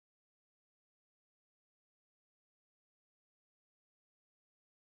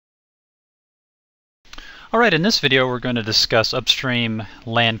Alright, in this video we're going to discuss upstream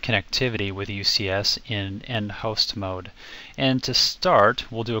LAN connectivity with UCS in end host mode. And to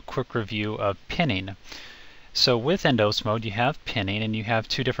start, we'll do a quick review of pinning. So with end host mode you have pinning, and you have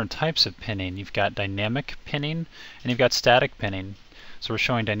two different types of pinning. You've got dynamic pinning and you've got static pinning. So we're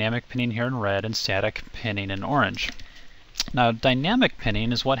showing dynamic pinning here in red and static pinning in orange. Now dynamic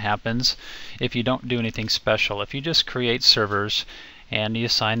pinning is what happens if you don't do anything special. If you just create servers and you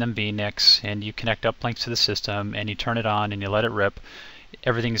assign them VNICs and you connect uplinks to the system and you turn it on and you let it rip,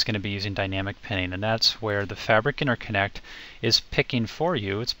 everything is going to be using dynamic pinning, and that's where the Fabric Interconnect is picking for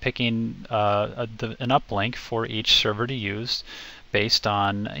you. It's picking an uplink for each server to use based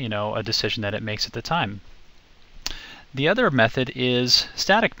on a decision that it makes at the time. The other method is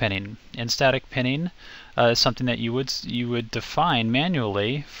static pinning, and static pinning is something that you would define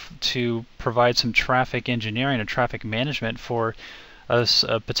manually to provide some traffic engineering or traffic management for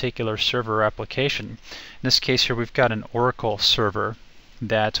a particular server application. In this case here we've got an Oracle server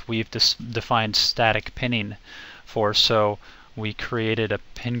that we've defined static pinning for. So we created a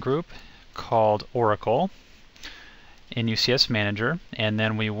pin group called Oracle in UCS Manager, and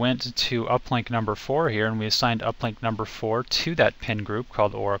then we went to uplink number 4 here and we assigned uplink number 4 to that pin group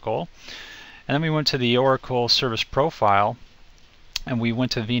called Oracle. And then we went to the Oracle service profile and we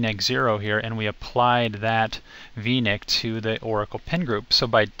went to VNIC 0 here and we applied that VNIC to the Oracle pin group. So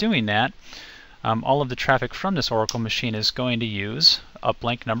by doing that, all of the traffic from this Oracle machine is going to use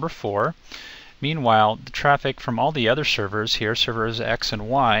uplink number 4. Meanwhile, the traffic from all the other servers here, servers X and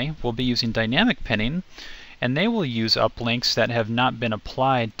Y, will be using dynamic pinning, and they will use uplinks that have not been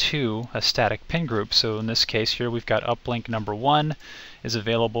applied to a static pin group. So in this case here we've got uplink number 1 is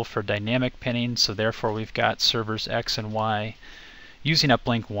available for dynamic pinning, so therefore we've got servers X and Y using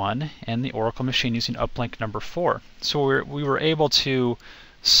uplink 1 and the Oracle machine using uplink number 4. So we were able to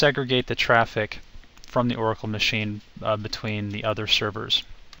segregate the traffic from the Oracle machine between the other servers.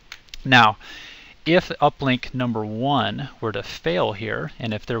 Now, if uplink number 1 were to fail here,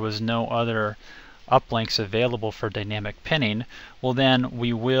 and if there was no other uplinks available for dynamic pinning, well then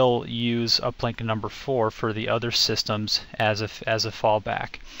we will use uplink number 4 for the other systems as a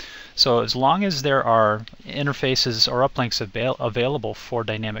fallback. So as long as there are interfaces or uplinks available for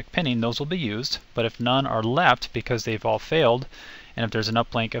dynamic pinning, those will be used. But if none are left because they've all failed, and if there's an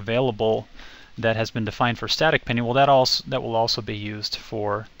uplink available that has been defined for static pinning, well that will also be used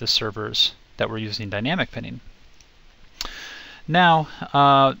for the servers that we're using dynamic pinning.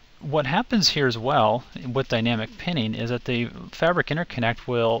 Now what happens here as well with dynamic pinning is that the Fabric Interconnect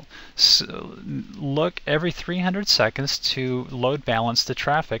will look every 300 seconds to load balance the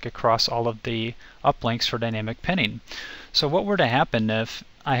traffic across all of the uplinks for dynamic pinning. So what were to happen if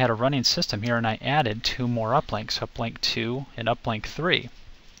I had a running system here and I added 2 more uplinks, uplink 2 and uplink 3?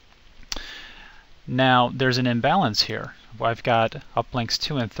 Now there's an imbalance here. I've got uplinks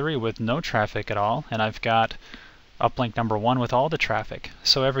 2 and 3 with no traffic at all, and I've got uplink number 1 with all the traffic.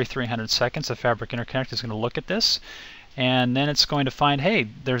 So every 300 seconds the Fabric Interconnect is going to look at this, and then it's going to find, hey,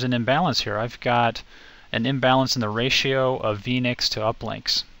 there's an imbalance here. I've got an imbalance in the ratio of VNICs to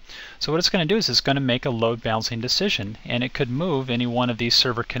uplinks. So what it's going to do is it's going to make a load balancing decision, and it could move any one of these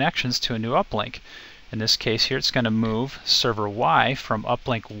server connections to a new uplink. In this case here it's going to move server Y from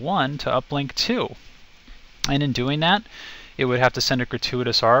uplink 1 to uplink 2. And in doing that, it would have to send a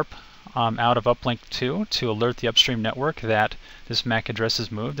gratuitous ARP out of uplink 2 to alert the upstream network that this MAC address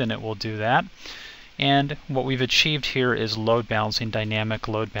is moved, and it will do that. And what we've achieved here is load balancing, dynamic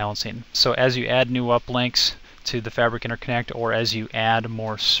load balancing. So as you add new uplinks to the Fabric Interconnect, or as you add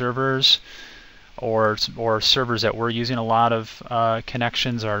more servers, or servers that we're using a lot of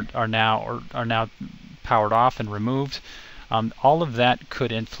connections are now powered off and removed, all of that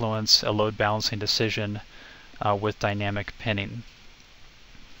could influence a load balancing decision with dynamic pinning.